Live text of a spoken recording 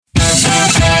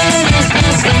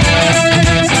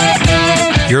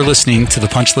listening to the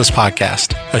Punch List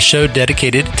Podcast, a show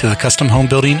dedicated to the custom home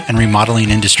building and remodeling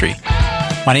industry.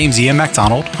 My name is Ian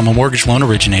MacDonald. I'm a mortgage loan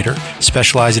originator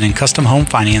specializing in custom home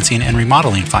financing and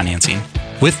remodeling financing.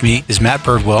 With me is Matt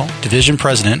Birdwell, Division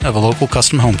President of a local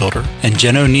custom home builder, and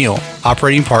Jen O'Neill,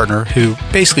 Operating Partner, who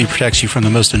basically protects you from the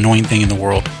most annoying thing in the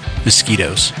world,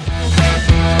 mosquitoes.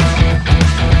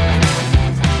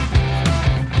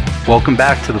 Welcome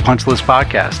back to the Punch List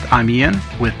Podcast. I'm Ian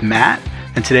with Matt,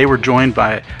 and today we're joined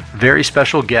by a very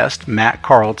special guest, Matt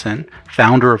Carlton,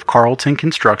 founder of Carlton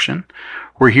Construction.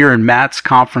 We're here in Matt's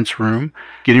conference room,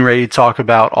 getting ready to talk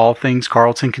about all things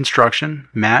Carlton Construction.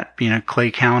 Matt being a Clay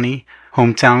County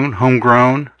hometown,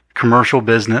 homegrown commercial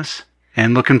business,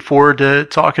 and looking forward to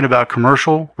talking about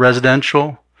commercial,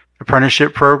 residential,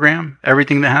 apprenticeship program,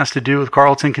 everything that has to do with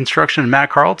Carlton Construction and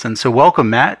Matt Carlton. So welcome,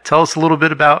 Matt. Tell us a little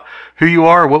bit about who you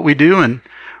are, what we do, and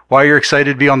why you're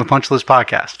excited to be on the Punch List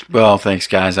Podcast. Well, thanks,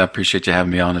 guys. I appreciate you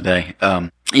having me on today.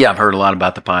 I've heard a lot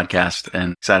about the podcast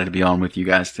and excited to be on with you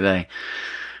guys today.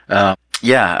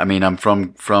 I'm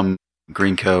from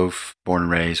Green Cove, born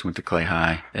and raised, went to Clay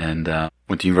High, and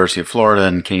went to University of Florida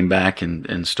and came back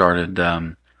and started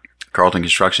Carlton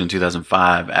Construction in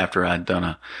 2005 after I'd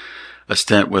done a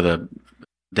stint with a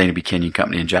Dana B. Kenyon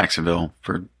company in Jacksonville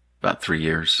for about 3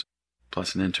 years,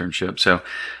 plus an internship. So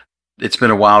it's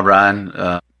been a wild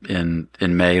ride. In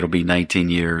May, it'll be 19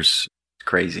 years. It's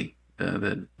crazy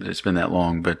that it's been that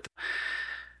long, but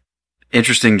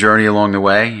interesting journey along the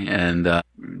way, and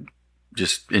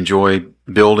just enjoy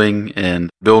building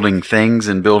things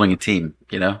and building a team,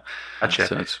 you know? Gotcha.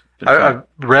 So it's I've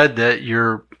read that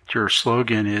your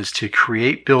slogan is to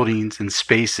create buildings and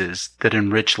spaces that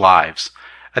enrich lives.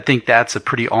 I think that's a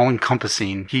pretty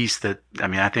all-encompassing piece I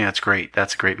think that's great.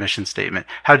 That's a great mission statement.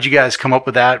 How did you guys come up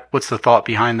with that? What's the thought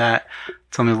behind that?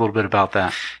 Tell me a little bit about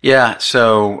that. Yeah.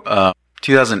 So,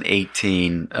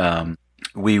 2018,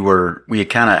 we had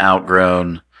kind of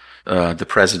outgrown, the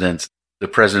president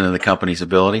of the company's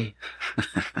ability.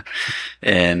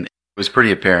 And it was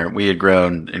pretty apparent. We had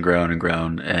grown and grown and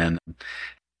grown and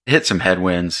hit some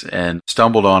headwinds and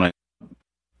stumbled on a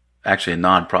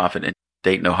nonprofit in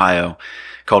Dayton, Ohio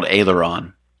called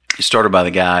Aileron. It started by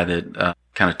the guy that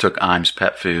kind of took Imes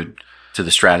pet food to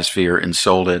the stratosphere and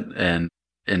sold it and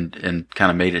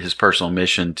kind of made it his personal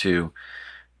mission to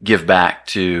give back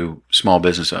to small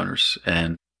business owners.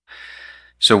 And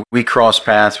so we crossed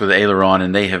paths with Aileron,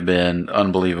 and they have been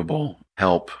unbelievable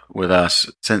help with us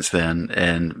since then.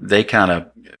 And they kind of,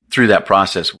 through that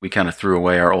process, we kind of threw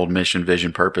away our old mission,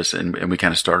 vision, purpose, and we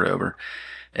kind of started over.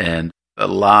 And a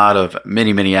lot of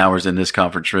many hours in this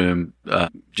conference room,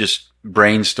 just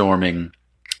brainstorming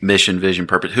mission, vision,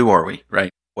 purpose. Who are we,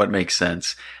 right? What makes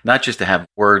sense? Not just to have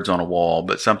words on a wall,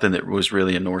 but something that was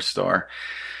really a North Star.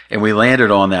 And we landed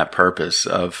on that purpose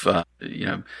of,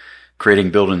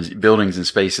 creating buildings and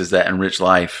spaces that enrich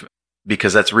life,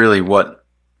 because that's really what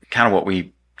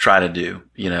we try to do,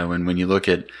 you know. And when you look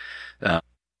at,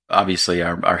 obviously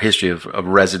our history of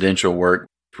residential work,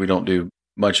 we don't do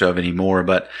much of anymore,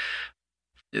 but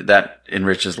that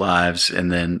enriches lives.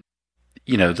 And then,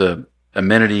 you know, the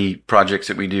amenity projects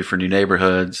that we do for new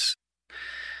neighborhoods,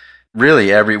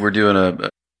 really we're doing a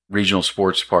regional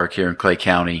sports park here in Clay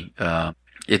County.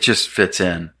 It just fits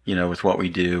in, you know, with what we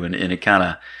do. And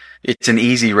it's an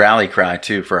easy rally cry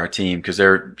too for our team, because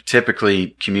they're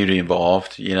typically community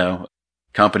involved, you know,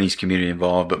 companies community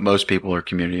involved, but most people are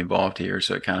community involved here.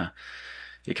 So it kind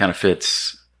of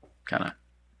fits kind of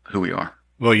who we are.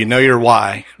 Well, you know your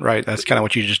why, right? That's kind of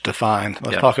what you just defined.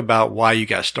 Let's Yeah. talk about why you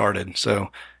got started.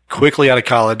 So quickly out of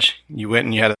college, you went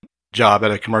and you had a job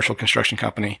at a commercial construction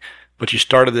company, but you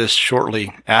started this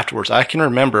shortly afterwards. I can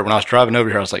remember when I was driving over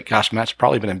here, I was like, gosh, Matt's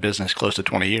probably been in business close to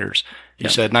 20 years. You Yeah.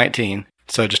 said 19.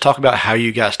 So just talk about how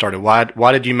you got started.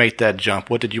 Why did you make that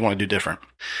jump? What did you want to do different?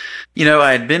 You know,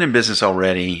 I had been in business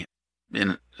already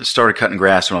and started cutting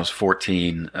grass when I was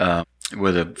 14,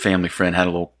 with a family friend, had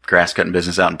a little grass cutting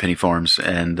business out in Penny Farms.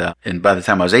 And by the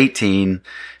time I was 18,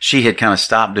 she had kind of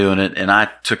stopped doing it, and I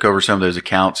took over some of those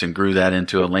accounts and grew that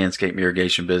into a landscape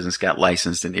irrigation business, got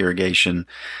licensed in irrigation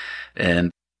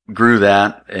and grew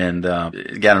that, and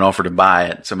got an offer to buy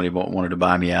it. Somebody wanted to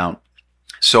buy me out,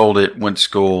 sold it, went to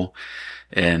school,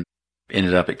 and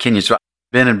ended up at Kenyon. So I've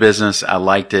been in business. I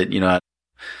liked it.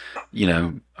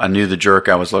 I knew the jerk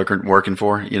I was working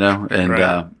for, you know, and,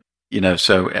 Right.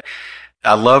 So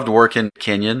I loved working at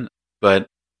Kenyon, but,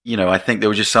 you know, I think there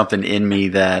was just something in me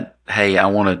that, hey, I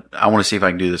want to see if I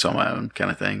can do this on my own kind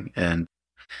of thing. And,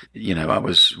 you know, I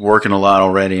was working a lot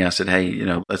already. I said, hey, you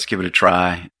know, let's give it a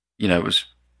try. You know, it was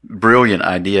a brilliant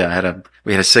idea.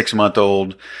 We had a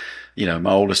 6-month-old,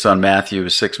 my oldest son, Matthew,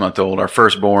 was 6 months old. Our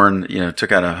firstborn,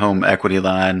 took out a home equity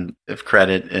line of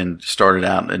credit and started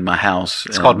out in my house.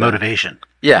 It's called motivation.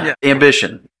 Yeah,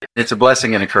 ambition. It's a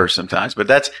blessing and a curse sometimes, but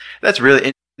that's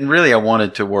really, and really I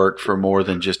wanted to work for more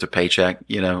than just a paycheck.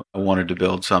 I wanted to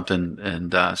build something.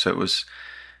 And, so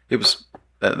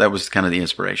that was kind of the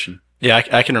inspiration. Yeah,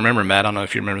 I can remember, Matt. I don't know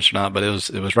if you remember this or not, but it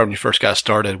was right when you first got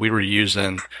started. We were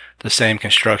using the same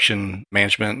construction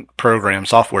management program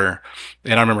software,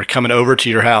 and I remember coming over to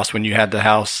your house when you had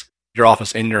your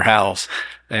office in your house,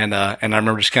 and I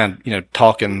remember just kind of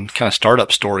talking kind of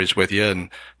startup stories with you,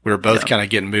 and we were both kind of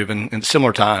getting moving in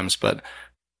similar times. But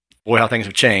boy, how things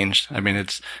have changed. I mean,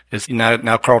 it's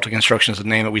now Carlton Construction is a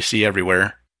name that we see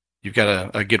everywhere. You've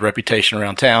got a good reputation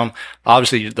around town.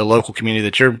 Obviously, the local community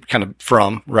that you're kind of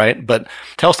from, right? But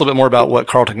tell us a little bit more about what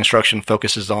Carlton Construction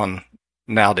focuses on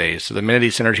nowadays. So the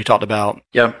amenity centers you talked about.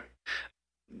 Yeah.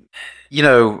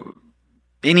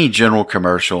 Any general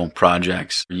commercial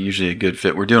projects are usually a good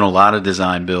fit. We're doing a lot of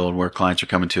design build where clients are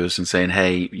coming to us and saying,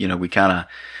 hey,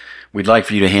 we'd like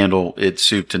for you to handle it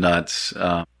soup to nuts.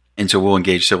 And so we'll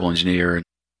engage civil engineer,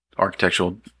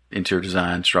 architectural, interior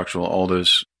design, structural, all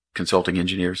those consulting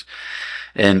engineers,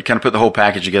 and kind of put the whole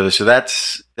package together. So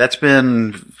that's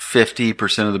been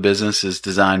 50% of the business is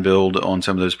design build on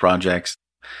some of those projects,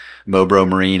 Mobro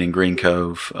Marine and Green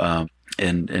Cove,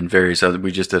 and various other.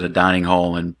 We just did a dining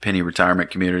hall and Penny Retirement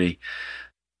Community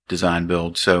design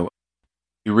build. So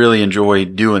you really enjoy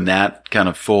doing that kind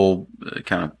of full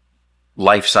kind of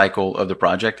life cycle of the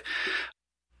project.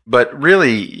 But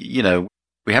really,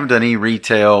 we haven't done any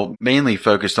retail, mainly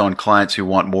focused on clients who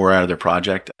want more out of their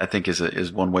project, I think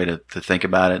is one way to think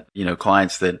about it.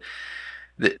 Clients that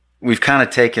we've kind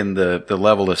of taken the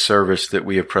level of service that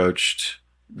we approached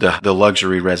the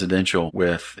luxury residential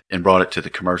with and brought it to the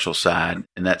commercial side.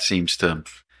 And that seems to,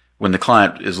 when the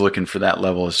client is looking for that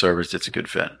level of service, it's a good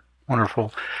fit.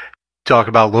 Wonderful. Talk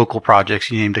about local projects.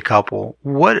 You named a couple.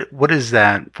 What is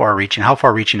that far-reaching? How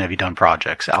far-reaching have you done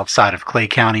projects outside of Clay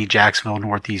County, Jacksonville,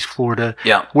 Northeast Florida?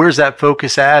 Yeah. Where's that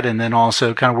focus at? And then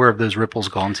also kind of where have those ripples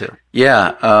gone to?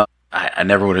 Yeah. I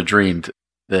never would have dreamed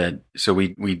that. So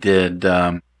we did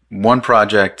one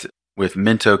project with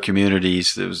Minto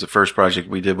Communities. It was the first project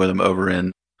we did with them over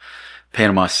in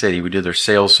Panama City. We did their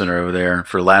sales center over there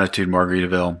for Latitude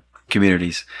Margaritaville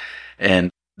Communities. And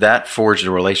that forged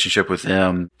a relationship with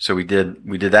them. So we did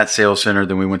that sales center.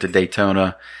 Then we went to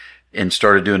Daytona and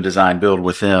started doing design build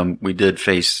with them. We did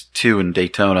phase 2 in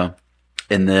Daytona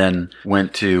and then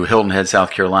went to Hilton Head, South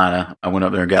Carolina. I went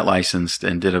up there and got licensed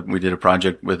and we did a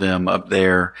project with them up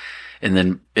there, and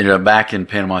then ended up back in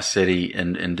Panama City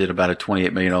and did about a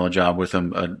 $28 million job with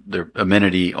them, their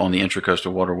amenity on the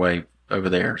Intracoastal Waterway over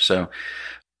there. So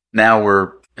now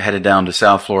we're headed down to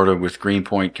South Florida with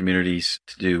Greenpoint Communities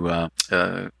to do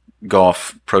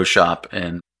golf pro shop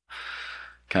and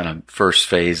kind of first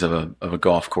phase of a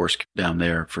golf course down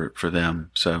there for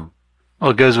them. So, well,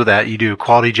 it goes with that. You do a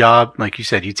quality job, like you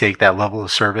said. You take that level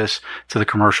of service to the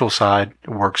commercial side.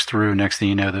 It works through. Next thing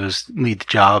you know, those lead to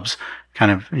jobs.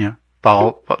 Kind of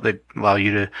follow. They allow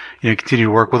you to continue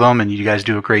to work with them, and you guys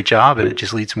do a great job, and it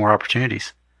just leads to more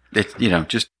opportunities. It's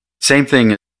just same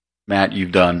thing, Matt,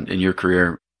 you've done in your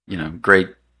career. Great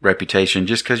reputation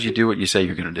just because you do what you say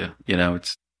you're going to do.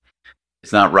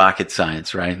 It's not rocket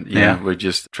science, right? We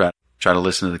just try to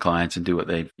listen to the clients and do what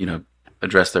they,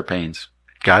 address their pains.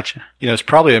 Gotcha. It's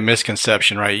probably a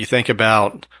misconception, right? You think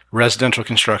about residential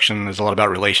construction, there's a lot about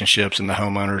relationships and the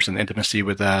homeowners and intimacy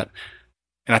with that.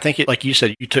 And I think, like you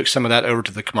said, you took some of that over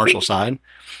to the commercial side.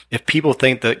 If people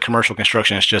think that commercial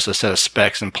construction is just a set of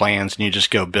specs and plans and you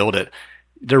just go build it,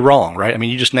 they're wrong, right? I mean,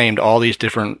 you just named all these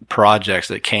different projects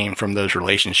that came from those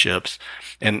relationships.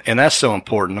 And that's so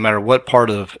important. No matter what part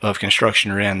of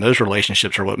construction you're in, those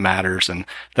relationships are what matters. And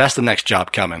that's the next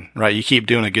job coming, right? You keep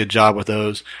doing a good job with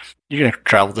those, you're going to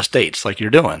travel the states like you're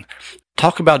doing.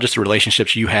 Talk about just the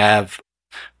relationships you have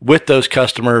with those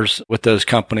customers, with those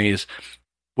companies,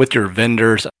 with your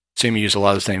vendors. I assume you use a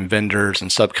lot of the same vendors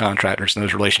and subcontractors, and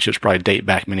those relationships probably date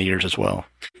back many years as well.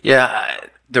 Yeah.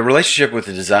 The relationship with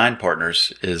the design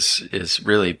partners is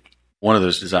really one of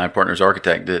those design partners,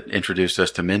 architect, that introduced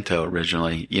us to Minto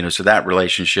originally. So that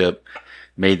relationship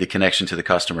made the connection to the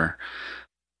customer.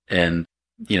 And,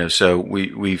 so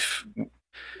we've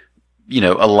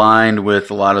aligned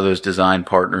with a lot of those design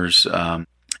partners, done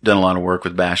a lot of work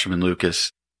with Basham and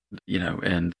Lucas,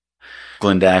 and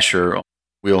Glenn Dasher,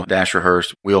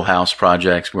 Dasherhurst, Wheelhouse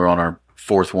projects. We're on our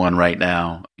 4th one right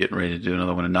now, getting ready to do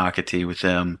another one in Nocatee with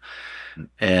them.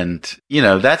 And,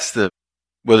 that's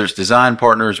whether it's design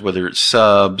partners, whether it's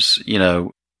subs,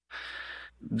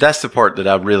 that's the part that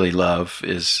I really love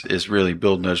is really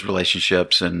building those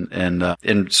relationships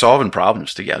and solving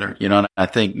problems together. And I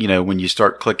think, when you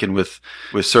start clicking with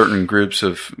certain groups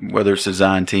of, whether it's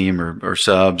design team or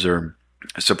subs or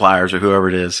suppliers or whoever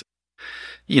it is,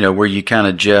 where you kind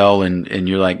of gel and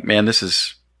you're like, man, this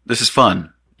is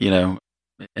fun,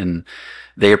 and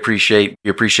we appreciate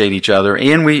each other,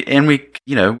 and we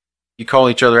you call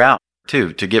each other out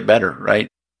too to get better, right?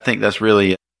 I think that's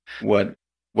really what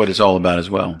it's all about as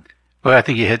well. Well, I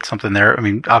think you hit something there. I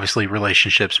mean, obviously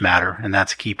relationships matter, and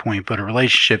that's a key point, but a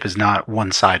relationship is not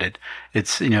one-sided.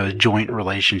 It's, a joint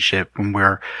relationship when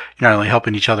we're not only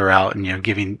helping each other out and,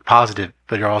 giving positive,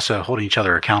 but you're also holding each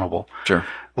other accountable. Sure.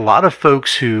 A lot of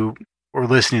folks who are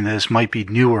listening to this might be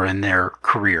newer in their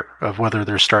career, of whether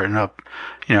they're starting up,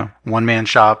 one-man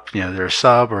shop, they're a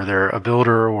sub or they're a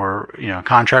builder or, a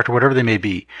contractor, whatever they may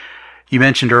be. You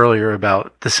mentioned earlier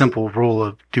about the simple rule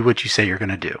of do what you say you're going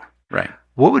to do. Right.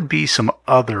 What would be some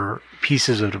other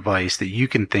pieces of advice that you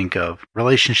can think of?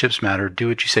 Relationships matter. Do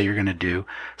what you say you're going to do.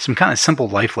 Some kind of simple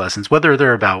life lessons, whether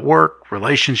they're about work,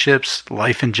 relationships,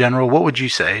 life in general. What would you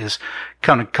say is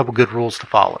kind of a couple good rules to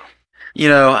follow?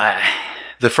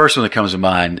 The first one that comes to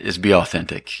mind is be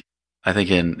authentic. I think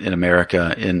in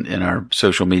America, in our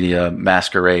social media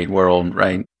masquerade world,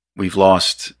 right, we've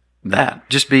lost that.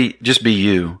 Just be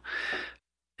you,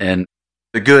 and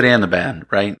the good and the bad,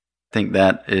 right? I think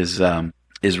that is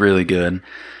really good.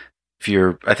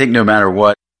 I think no matter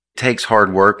what, it takes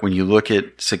hard work. When you look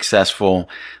at successful,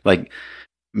 like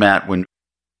Matt, when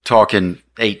talking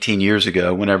 18 years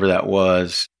ago, whenever that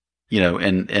was,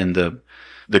 and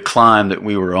the climb that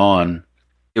we were on,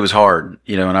 it was hard,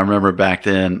 and I remember back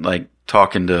then, like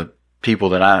talking to people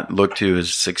that I looked to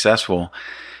as successful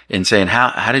and saying,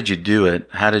 how did you do it?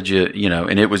 How did you,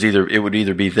 and it would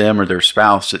either be them or their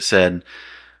spouse that said,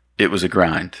 it was a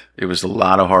grind. It was a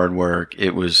lot of hard work.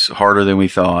 It was harder than we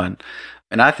thought.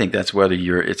 And I think that's whether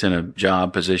it's in a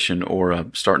job position or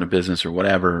starting a business or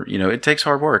whatever, it takes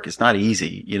hard work. It's not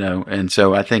easy, and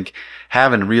so I think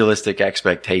having realistic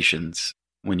expectations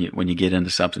when you get into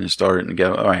something and start it and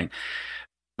go, all right,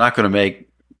 I'm not going to make,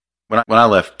 when I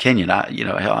left Kenyon,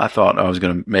 I thought I was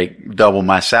going to make double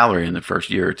my salary in the first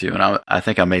year or two. And I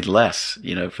think I made less,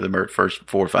 for the first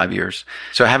 4 or 5 years.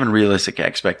 So having realistic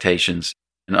expectations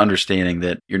and understanding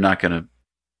that you're not going to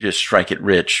just strike it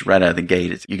rich right out of the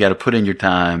gate. You got to put in your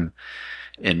time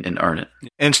and earn it.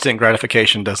 Instant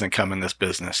gratification doesn't come in this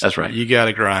business. That's right. You got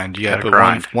to grind. You got to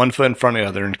put one foot in front of the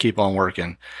other and keep on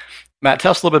working. Matt,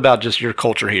 tell us a little bit about just your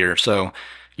culture here. So,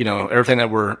 everything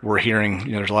that we're hearing,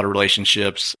 there's a lot of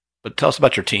relationships, but tell us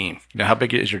about your team. How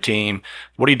big is your team?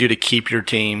 What do you do to keep your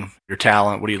team, your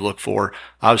talent? What do you look for?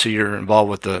 Obviously, you're involved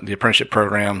with the apprenticeship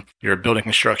program. You're a building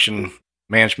construction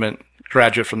management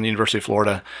graduate from the University of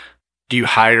Florida. Do you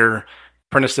hire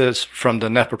apprentices from the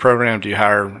NEFBA program? Do you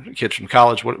hire kids from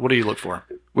college? What do you look for?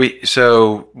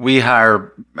 We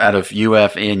hire out of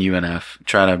UF and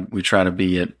UNF. We try to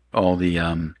be at all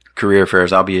the career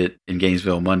fairs. I'll be in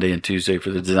Gainesville Monday and Tuesday for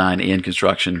the design and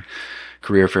construction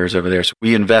career fairs over there. So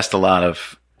we invest a lot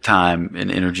of time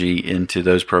and energy into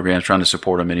those programs, trying to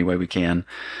support them any way we can.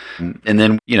 And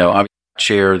then, I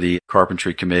chair the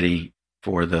carpentry committee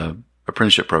for the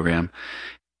apprenticeship program,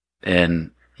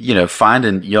 and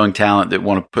finding young talent that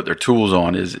want to put their tools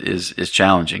on is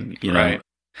challenging. Right.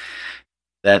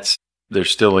 There's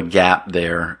still a gap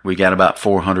there. We got about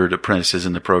 400 apprentices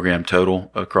in the program total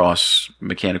across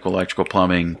mechanical, electrical,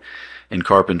 plumbing, and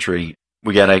carpentry.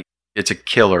 It's a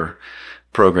killer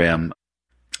program,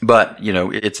 but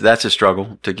that's a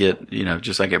struggle to get,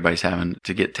 just like everybody's having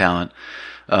to get talent.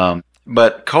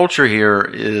 But culture here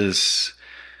is,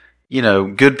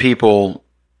 good people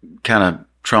kind of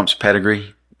trumps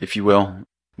pedigree, if you will.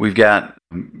 We've got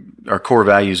our core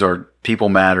values are people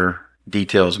matter,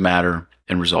 details matter,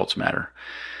 and results matter.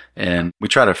 And we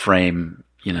try to frame,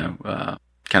 kind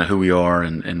of who we are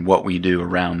and what we do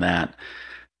around that.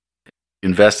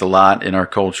 Invest a lot in our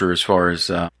culture as far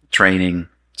as training,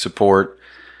 support.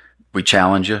 We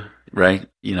challenge you, right?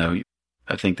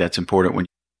 I think that's important when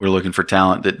we're looking for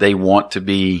talent, that they want to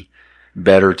be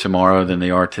better tomorrow than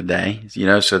they are today.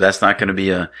 So that's not going to be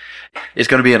it's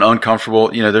going to be an uncomfortable,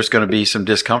 there's going to be some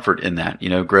discomfort in that,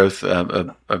 growth.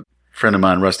 A friend of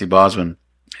mine, Rusty Bosman,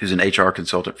 who's an HR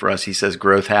consultant for us, he says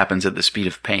growth happens at the speed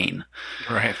of pain.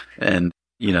 Right. And,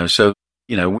 so,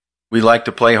 we like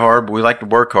to play hard, but we like to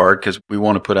work hard because we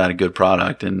want to put out a good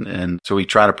product. And so we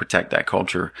try to protect that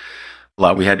culture a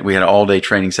lot. We had an all day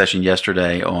training session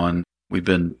yesterday we've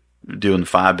been doing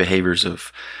 5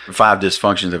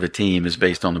 dysfunctions of a team is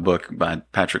based on the book by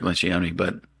Patrick Lencioni,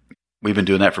 but we've been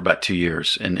doing that for about 2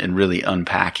 years and really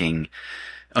unpacking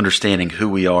understanding who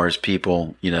we are as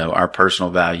people, our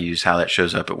personal values, how that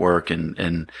shows up at work,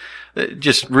 and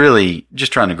just really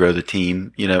just trying to grow the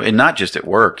team, and not just at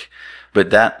work, but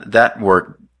that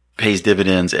work pays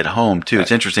dividends at home too. Right.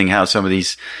 It's interesting how some of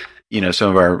these,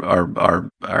 some of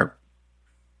our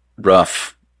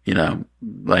rough,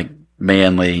 like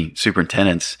manly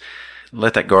superintendents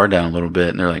let that guard down a little bit,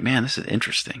 and they're like, man, this is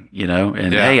interesting,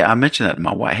 and hey, I mentioned that to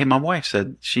my wife. Hey, my wife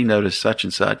said she noticed such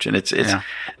and such, and it's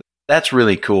that's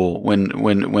really cool when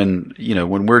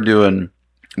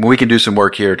we can do some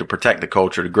work here to protect the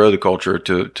culture, to grow the culture,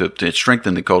 to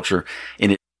strengthen the culture,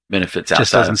 and it benefits outside.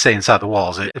 Just doesn't stay inside the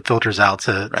walls. It filters out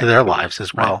to their lives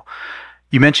as well.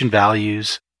 Right. You mentioned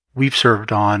values. We've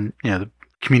served on, the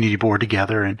community board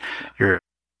together, and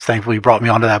thankfully you brought me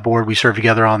onto that board. We served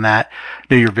together on that. I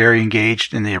know you're very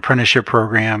engaged in the apprenticeship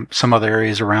program, some other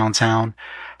areas around town.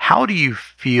 How do you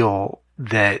feel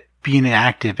that being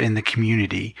active in the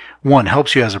community, one,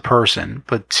 helps you as a person,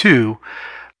 but two,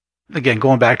 again,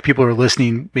 going back to people who are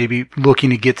listening, maybe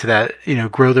looking to get to that,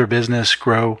 grow their business,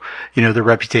 grow, their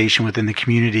reputation within the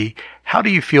community. How do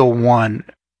you feel, one,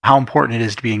 how important it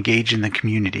is to be engaged in the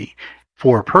community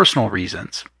for personal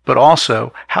reasons, but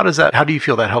also how do you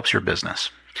feel that helps your business?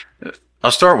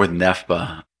 I'll start with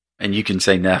NEFBA, and you can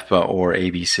say NEFBA or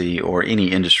ABC or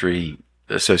any industry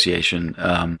association.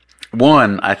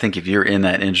 One, I think if you're in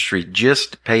that industry,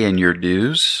 just paying your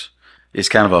dues is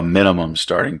kind of a minimum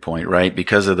starting point, right?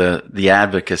 Because of the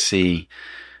advocacy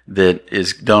that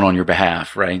is done on your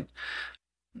behalf, right?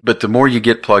 But the more you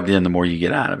get plugged in, the more you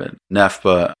get out of it.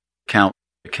 NEFBA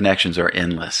connections are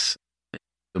endless.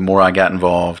 The more I got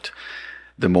involved,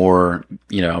 the more,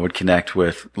 I would connect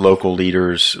with local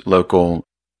leaders, local,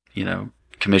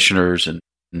 commissioners and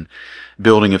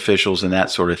building officials and that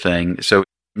sort of thing. So it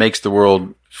makes the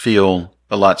world feel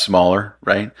a lot smaller,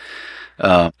 right?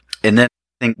 And then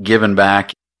I think giving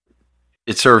back,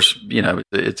 it serves,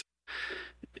 it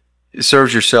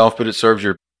serves yourself, but it serves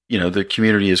your, the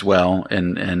community as well.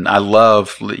 And I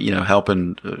love,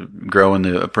 helping growing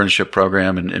the apprenticeship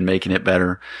program and making it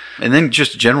better. And then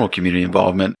just general community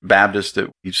involvement. Baptist that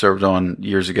we served on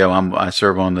years ago. I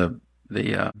serve on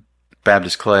the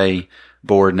Baptist Clay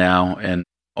board now, and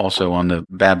also on the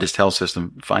Baptist Health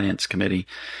System Finance Committee.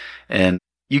 And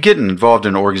you get involved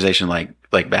in an organization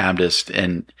like Baptist,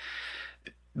 and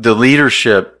the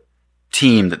leadership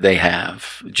team that they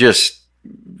have, just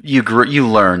you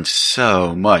learn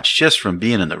so much just from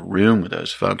being in the room with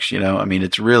those folks.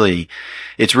 It's really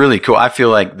cool. I feel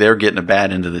like they're getting a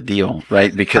bad end of the deal,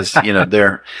 right? Because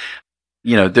they're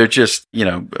just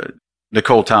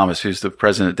Nicole Thomas, who's the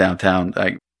president downtown.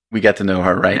 We got to know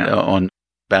her on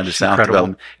Baptist South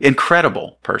Development.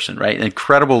 Incredible person, right?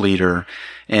 Incredible leader,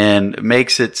 and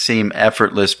makes it seem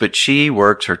effortless, but she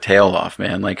works her tail off,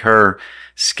 man. Like her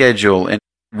schedule, and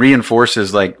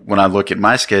reinforces, like when I look at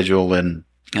my schedule and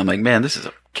I'm like, man, this is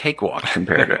a cakewalk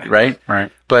compared to it, right?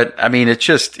 Right. But and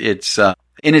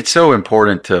it's so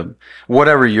important to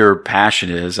whatever your passion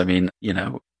is.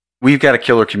 We've got a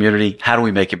killer community. How do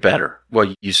we make it better?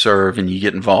 Well, you serve and you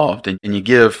get involved and you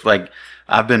give. Like,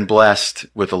 I've been blessed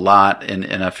with a lot,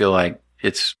 and I feel like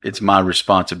it's my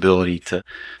responsibility to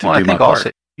do my part.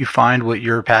 Also, you find what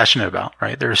you're passionate about,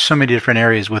 right? There's so many different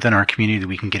areas within our community that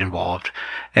we can get involved,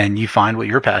 and you find what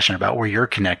you're passionate about, where you're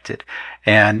connected.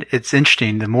 And it's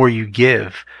interesting, the more you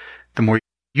give, the more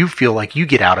you feel like you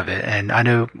get out of it. And I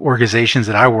know organizations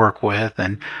that I work with,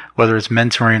 and whether it's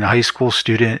mentoring a high school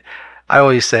student, I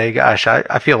always say, gosh,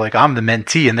 I feel like I'm the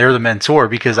mentee and they're the mentor,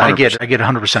 because 100%. I get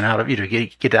 100% out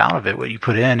of get out of it what you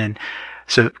put in. And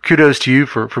so kudos to you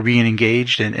for being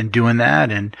engaged and doing that.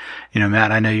 And,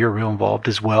 Matt, I know you're real involved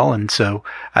as well. And so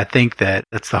I think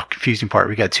that's the confusing part.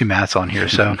 We got two Matts on here.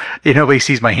 So nobody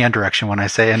sees my hand direction when I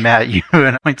say, and Matt, you,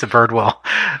 and I point to Birdwell.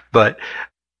 But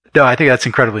no, I think that's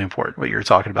incredibly important, what you're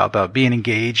talking about being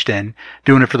engaged and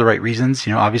doing it for the right reasons.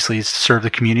 Obviously it's to serve the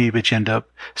community, but you end up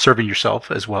serving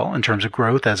yourself as well in terms of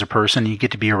growth as a person. You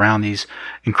get to be around these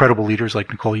incredible leaders like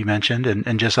Nicole, you mentioned,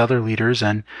 and just other leaders.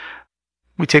 And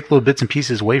we take little bits and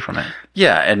pieces away from it.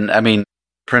 Yeah. And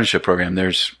apprenticeship program,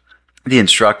 there's the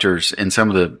instructors and some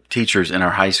of the teachers in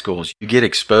our high schools. You get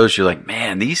exposed. You're like,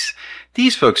 man, these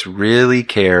folks really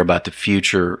care about the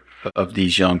future of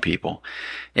these young people.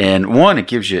 And one, it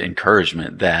gives you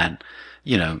encouragement that,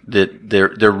 that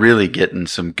they're really getting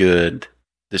some good,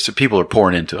 people are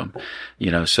pouring into them,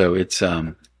 so it's,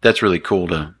 that's really cool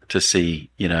to see,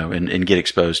 and get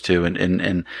exposed to.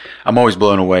 And I'm always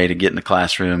blown away to get in the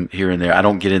classroom here and there. I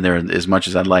don't get in there as much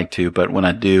as I'd like to, but when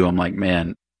I do, I'm like,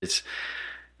 man, it's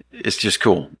just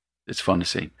cool. it's fun to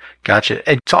see. Gotcha.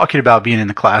 And talking about being in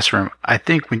the classroom, I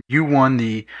think when you won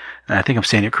and I think I'm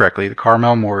saying it correctly, the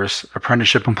Carmel Morris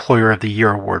Apprenticeship Employer of the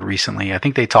Year Award recently, I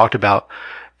think they talked about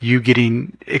you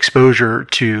getting exposure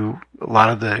to a lot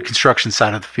of the construction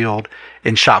side of the field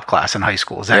in shop class in high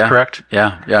school. Is that correct?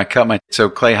 Yeah. So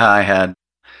Clay High had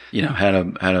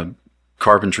a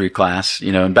carpentry class,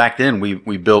 and back then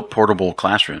we built portable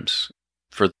classrooms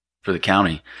for the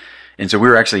county. And so we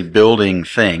were actually building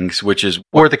things, which is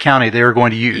or the county they were going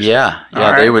to use. Yeah.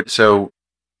 Right. They would. So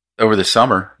over the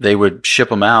summer, they would ship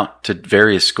them out to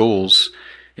various schools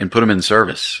and put them in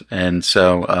service. And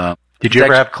so, did you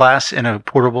ever have class in a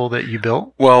portable that you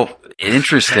built? Well,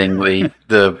 interestingly,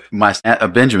 my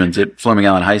Benjamin's at Fleming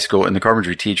Allen High School, and the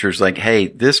carpentry teacher's like, "Hey,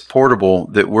 this portable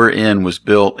that we're in was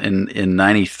built in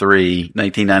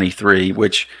 1993,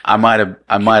 which I might have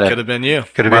could have been you.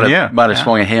 Might have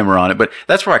swung a hammer on it, but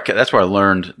that's where I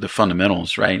learned the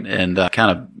fundamentals, right? And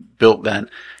kind of built that.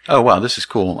 Oh wow, this is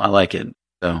cool. I like it.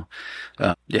 So,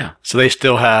 yeah. So they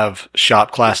still have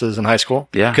shop classes in high school?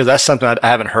 Yeah. Because that's something I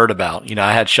haven't heard about.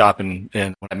 I had shop in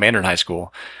Mandarin High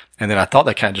School, and then I thought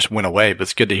that kind of just went away, but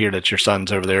it's good to hear that your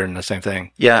son's over there in the same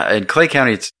thing. Yeah. In Clay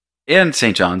County, it's in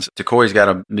St. John's. Decoy's got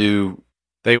a new.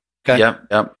 Okay.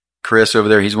 Yep. Chris over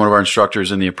there, he's one of our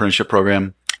instructors in the apprenticeship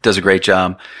program. Does a great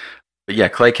job. But yeah,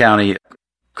 Clay County,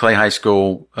 Clay High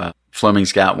School,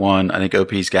 Fleming's got one. I think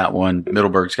OP's got one.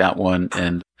 Middleburg's got one.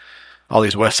 And all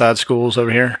these West Side schools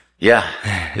over here. Yeah,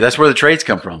 that's where the trades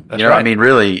come from. That's right.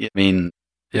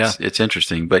 It's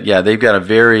interesting. But yeah, they've got a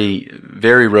very,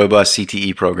 very robust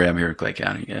CTE program here in Clay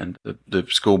County, and the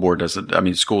school board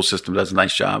school system does a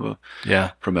nice job of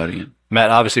promoting it.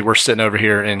 Matt, obviously we're sitting over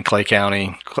here in Clay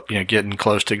County, getting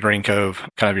close to Green Cove,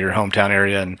 kind of your hometown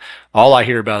area, and all I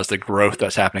hear about is the growth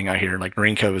that's happening out here. Like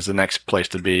Green Cove is the next place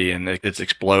to be, and it's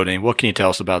exploding. What can you tell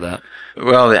us about that?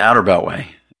 Well, the Outer Beltway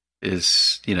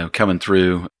is, coming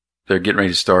through. They're getting ready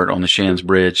to start on the Shands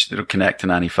Bridge. It'll connect to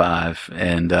 95,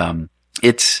 and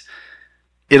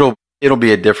it'll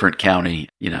be a different county,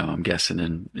 I'm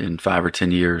guessing in 5 or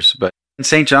 10 years. But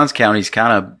St. Johns County's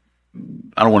kind of,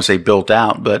 I don't want to say built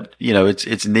out, but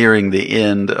it's nearing the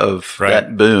end of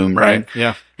that boom, right?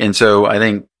 Yeah. And so I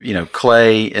think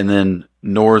Clay and then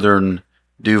northern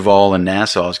Duval and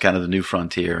Nassau is kind of the new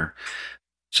frontier.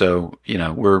 So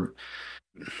we're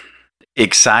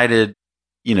excited,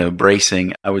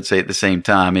 bracing, I would say at the same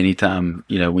time. Anytime,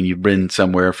 when you've been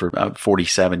somewhere for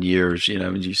 47 years,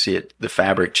 and you see the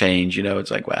fabric change,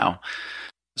 it's like, wow,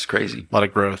 it's crazy. A lot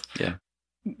of growth. Yeah.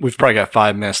 We've probably got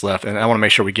 5 minutes left, and I want to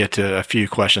make sure we get to a few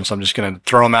questions. So I'm just going to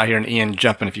throw them out here, and Ian,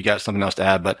 jump in if you got something else to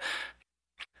add. But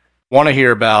want to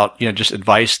hear about, just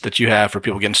advice that you have for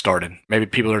people getting started. Maybe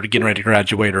people are getting ready to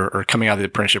graduate or coming out of the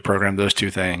apprenticeship program, those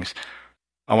two things.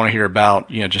 I want to hear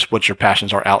about, just what your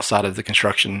passions are outside of the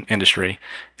construction industry.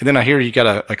 And then I hear you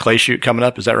got a clay shoot coming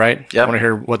up. Is that right? Yeah. I want to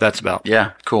hear what that's about.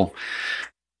 Yeah, cool.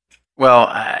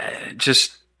 Well,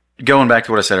 just going back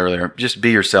to what I said earlier, just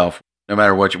be yourself, no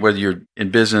matter what, whether you're in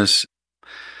business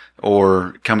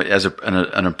or come as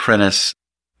an apprentice.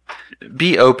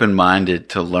 Be open-minded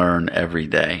to learn every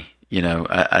day.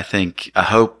 I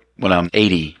hope when I'm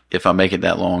 80, if I make it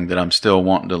that long, that I'm still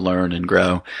wanting to learn and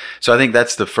grow. So I think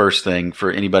that's the first thing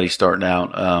for anybody starting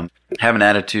out. Have an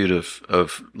attitude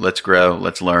of let's grow,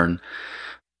 let's learn,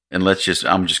 and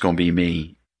I'm just going to be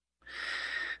me.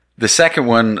 The second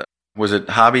one, was it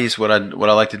hobbies? What I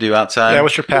like to do outside? Yeah,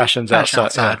 what's your passions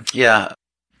outside? Yeah.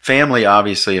 Family,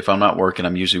 obviously, if I'm not working,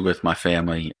 I'm usually with my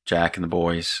family, Jack and the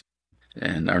boys,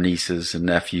 and our nieces and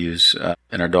nephews,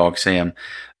 and our dog, Sam.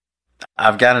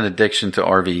 I've got an addiction to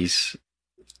RVs.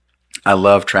 I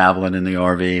love traveling in the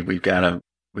RV.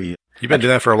 You've been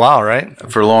doing that for a while, right?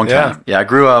 For a long time. Yeah. I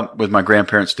grew up with my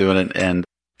grandparents doing it, and,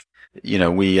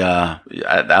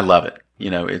 I love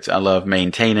it. I love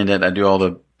maintaining it. I do all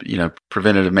the,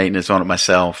 preventative maintenance on it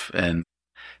myself, and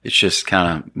it's just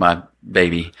kind of my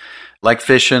baby. Like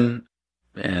fishing,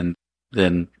 and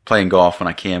then playing golf when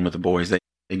I can with the boys. They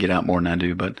get out more than I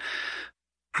do, but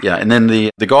yeah. And then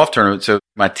the golf tournament. So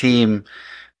my team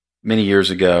many years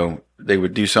ago, they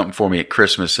would do something for me at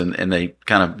Christmas, and they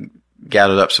kind of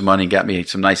gathered up some money, got me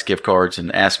some nice gift cards,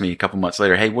 and asked me a couple months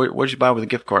later, "Hey, what did you buy with a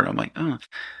gift card?" And I'm like, "Oh,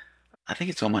 I think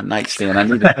it's on my nightstand.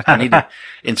 I need to."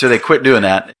 And so they quit doing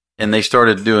that, and they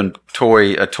started doing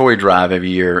a toy drive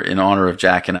every year in honor of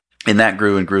Jack and I. And that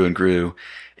grew and grew and grew.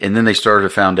 And then they started a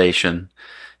foundation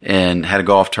and had a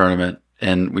golf tournament.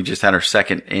 And we just had our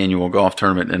second annual golf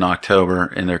tournament in October,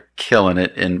 and they're killing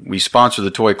it. And we sponsor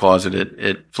the Toy Closet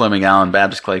at Fleming Allen,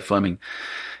 Baptist Clay Fleming.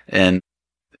 And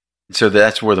so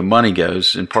that's where the money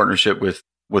goes, in partnership with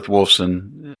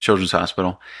Wolfson Children's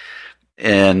Hospital.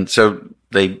 And so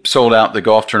they sold out the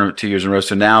golf tournament 2 years in a row.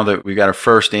 So now that we've got our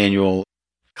first annual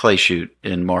clay shoot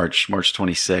in March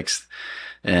 26th.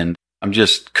 And I'm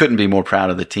just couldn't be more proud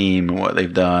of the team and what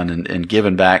they've done and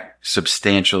given back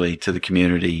substantially to the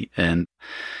community. And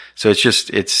so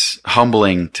it's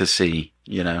humbling to see,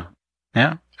 Yeah.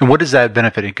 And what does that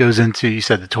benefit? It goes into, you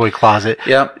said, the toy closet.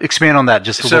 Yeah. Expand on that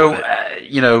just a little bit.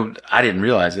 I didn't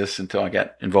realize this until I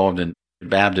got involved in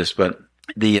Baptist, but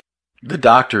the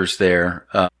doctors there,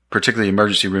 particularly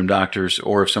emergency room doctors,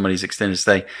 or if somebody's extended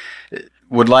stay,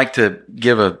 would like to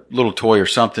give a little toy or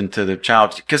something to the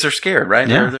child because they're scared, right?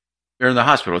 Yeah. They're in the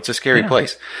hospital. It's a scary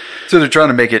place. So they're trying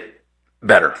to make it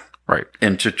better. Right.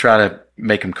 And to try to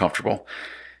make them comfortable.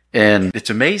 And it's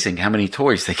amazing how many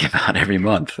toys they give out every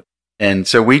month. And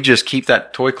so we just keep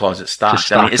that toy closet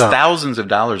stocked. I mean, it's thousands of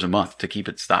dollars a month to keep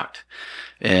it stocked.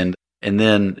 And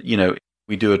then,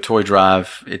 we do a toy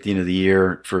drive at the end of the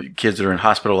year for kids that are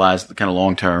hospitalized kind of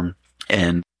long term.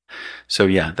 And so,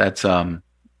 yeah, that's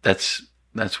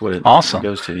what it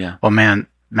goes to. Yeah. Well, man,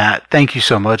 Matt, thank you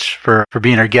so much for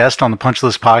being our guest on the Punch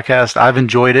List podcast. I've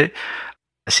enjoyed it.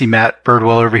 I see Matt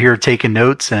Birdwell over here taking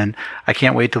notes, and I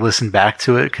can't wait to listen back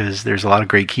to it because there's a lot of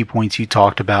great key points you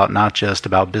talked about, not just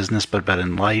about business, but about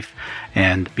in life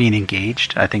and being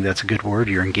engaged. I think that's a good word.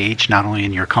 You're engaged not only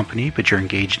in your company, but you're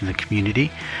engaged in the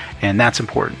community, and that's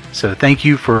important. So thank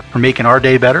you for making our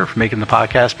day better, for making the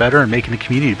podcast better, and making the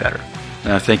community better.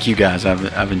 Thank you, guys.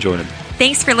 I've enjoyed it.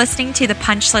 Thanks for listening to the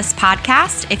Punch List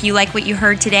podcast. If you like what you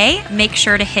heard today, make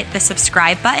sure to hit the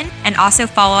subscribe button and also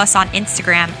follow us on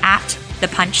Instagram at the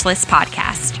Punch List Podcast.